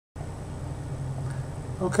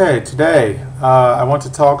Okay, today I want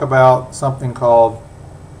to talk about something called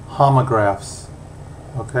homographs.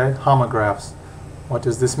 Okay, homographs. What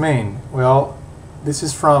does this mean? Well, this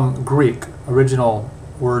is from Greek, original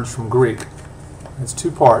words from Greek. It's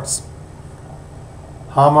two parts.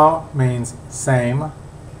 Homo means same,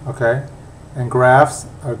 okay, and graph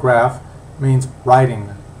means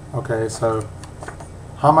writing. Okay, so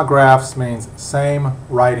homographs means same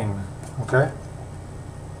writing. Okay.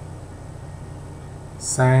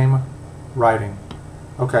 Same writing.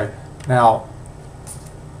 Okay, now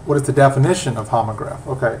what is the definition of homograph?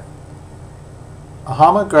 Okay, a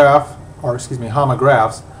homograph, or excuse me,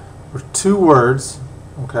 homographs are two words.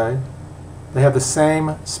 Okay, they have the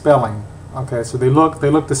same spelling. Okay, so they look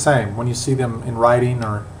the same when you see them in writing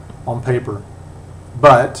or on paper,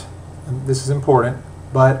 but, and this is important,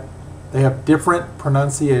 but they have different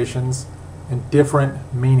pronunciations and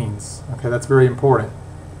different meanings. Okay, that's very important.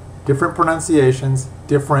 Different pronunciations,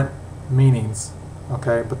 different meanings,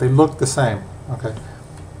 okay, but they look the same. Okay,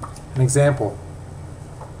 an example,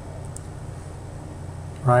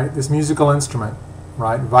 right? This musical instrument,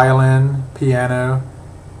 right? Violin, piano,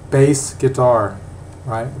 bass, guitar,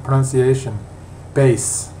 right? The pronunciation,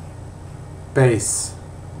 bass, bass.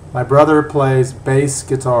 My brother plays bass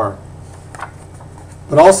guitar.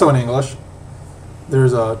 But also in English,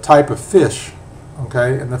 there's a type of fish,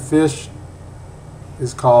 okay, and the fish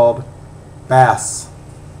is called bass.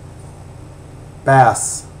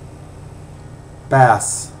 Bass.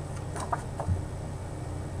 Bass.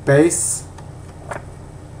 Bass.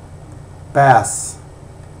 Bass.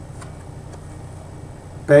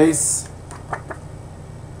 Bass.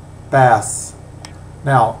 Bass.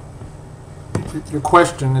 Now, your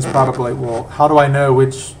question is probably, well, how do I know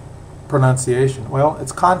which pronunciation? Well,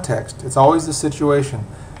 it's context. It's always the situation.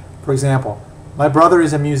 For example, my brother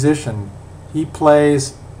is a musician. He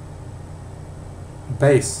plays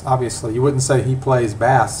bass, obviously. You wouldn't say he plays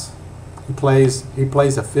bass. He plays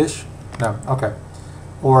a fish? No, okay.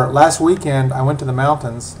 Or last weekend I went to the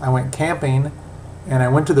mountains, I went camping, and I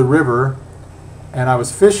went to the river, and I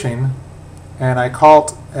was fishing, and I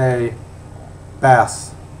caught a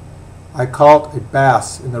bass. I caught a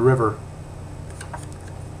bass in the river.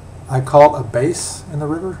 I caught a bass in the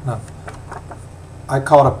river? No. I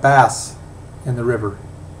caught a bass in the river.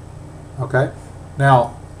 Okay,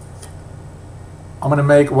 now I'm going to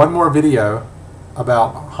make one more video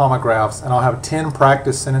about homographs, and I'll have 10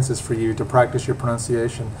 practice sentences for you to practice your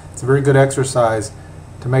pronunciation. It's a very good exercise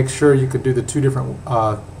to make sure you could do the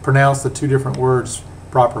pronounce the two different words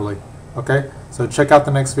properly. Okay, so check out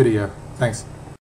the next video. Thanks.